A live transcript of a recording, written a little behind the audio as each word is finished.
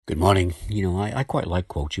Good morning. I quite like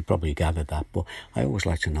quotes. You probably gathered that, but I always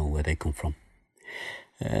like to know where they come from.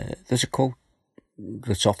 There's a quote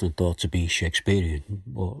that's often thought to be Shakespearean,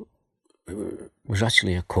 but it was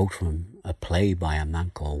actually a quote from a play by a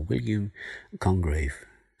man called William Congreve,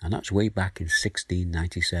 and that's way back in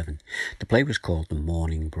 1697. The play was called The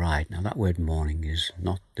Morning Bride. Now, that word morning is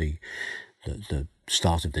not the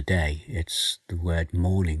start of the day. It's the word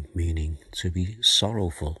mourning, meaning to be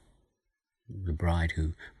sorrowful. The bride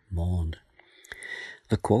who mourned.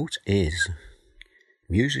 The quote is,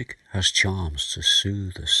 "Music has charms to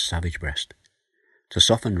soothe a savage breast, to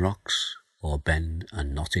soften rocks or bend a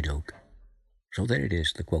knotted oak." So there it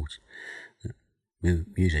is, the quote.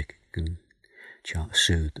 Music can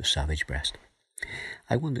soothe the savage breast.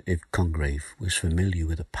 I wonder if Congreve was familiar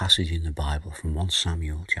with a passage in the Bible from 1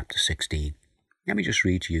 Samuel chapter 16. Let me just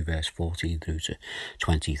read to you verse 14 through to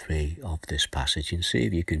 23 of this passage and see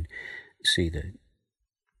if you can see the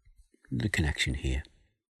connection here.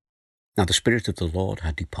 Now the Spirit of the Lord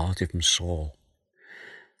had departed from Saul,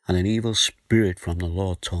 and an evil spirit from the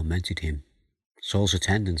Lord tormented him. Saul's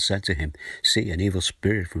attendants said to him, "See, an evil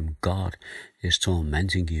spirit from God is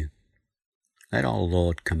tormenting you. Let our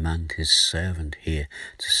Lord command his servant here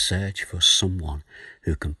to search for someone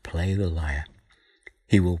who can play the lyre.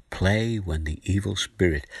 He will play when the evil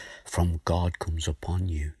spirit from God comes upon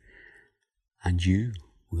you, and you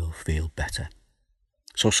will feel better."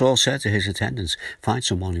 So Saul said to his attendants, "Find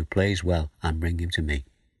someone who plays well and bring him to me."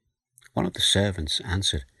 One of the servants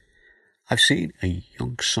answered, "I've seen a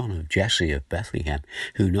young son of Jesse of Bethlehem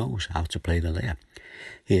who knows how to play the lyre.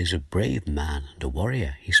 He is a brave man and a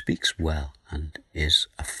warrior. He speaks well and is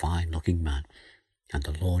a fine-looking man, and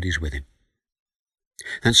the Lord is with him."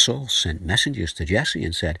 Then Saul sent messengers to Jesse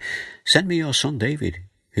and said, "Send me your son David,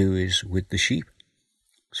 who is with the sheep."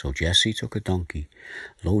 So Jesse took a donkey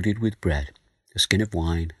loaded with bread, a skin of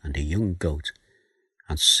wine, and a young goat,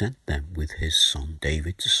 and sent them with his son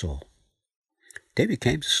David to Saul. David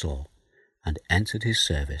came to Saul and entered his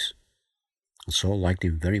service, and Saul liked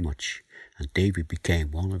him very much, and David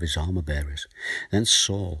became one of his armor-bearers. Then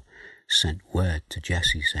Saul sent word to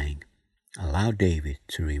Jesse, saying, "Allow David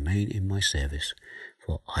to remain in my service,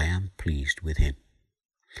 for I am pleased with him."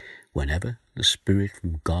 Whenever the Spirit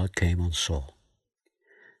from God came on Saul,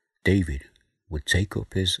 David would take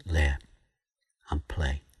up his lyre and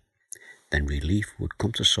play. Then relief would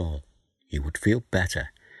come to Saul. He would feel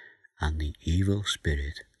better, and the evil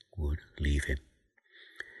spirit would leave him.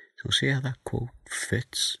 So see how that quote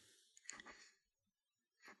fits?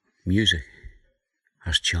 Music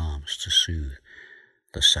has charms to soothe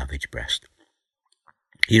the savage breast.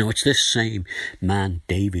 It's this same man,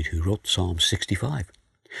 David, who wrote Psalm 65,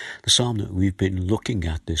 the psalm that we've been looking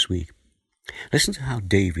at this week. Listen to how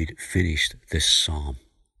David finished this psalm.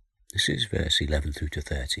 This is verse 11 through to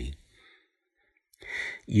 13.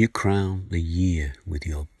 "You crown the year with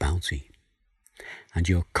your bounty, and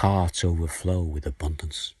your carts overflow with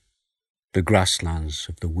abundance. The grasslands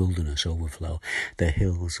of the wilderness overflow. The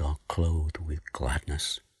hills are clothed with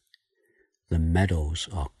gladness. The meadows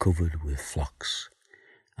are covered with flocks,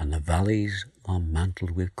 and the valleys are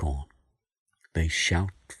mantled with corn. They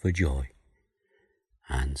shout for joy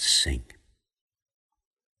and sing."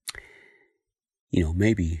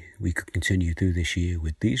 Maybe we could continue through this year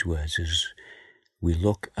with these words as we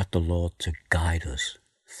look at the Lord to guide us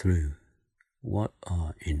through what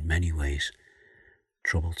are in many ways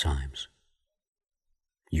troubled times.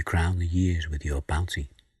 You crown the years with your bounty,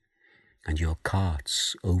 and your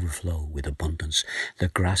carts overflow with abundance. The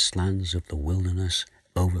grasslands of the wilderness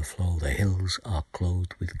overflow. The hills are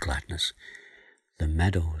clothed with gladness. The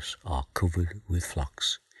meadows are covered with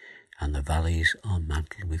flocks, and the valleys are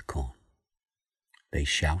mantled with corn. They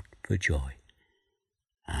shout for joy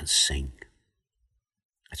and sing.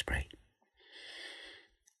 Let's pray.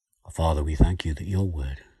 Father, we thank you that your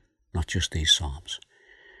word, not just these psalms,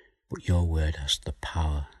 but your word has the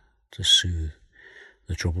power to soothe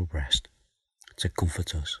the troubled breast, to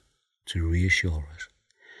comfort us, to reassure us,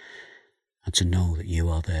 and to know that you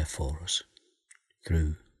are there for us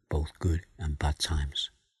through both good and bad times.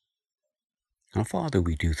 And Father,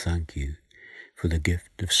 we do thank you for the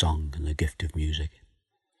gift of song and the gift of music.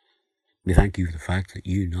 We thank you for the fact that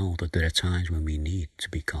you know that there are times when we need to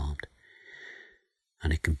be calmed,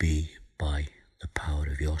 and it can be by the power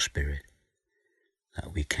of your Spirit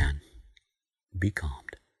that we can be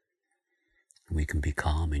calmed. And we can be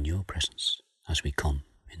calm in your presence as we come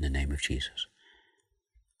in the name of Jesus.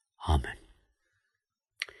 Amen.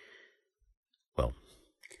 Well,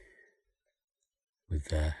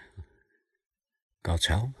 with God's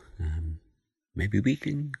help, maybe we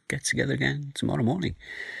can get together again tomorrow morning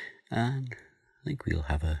and I think we'll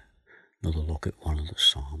have another look at one of the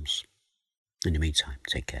Psalms. In the meantime,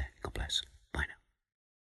 take care. God bless.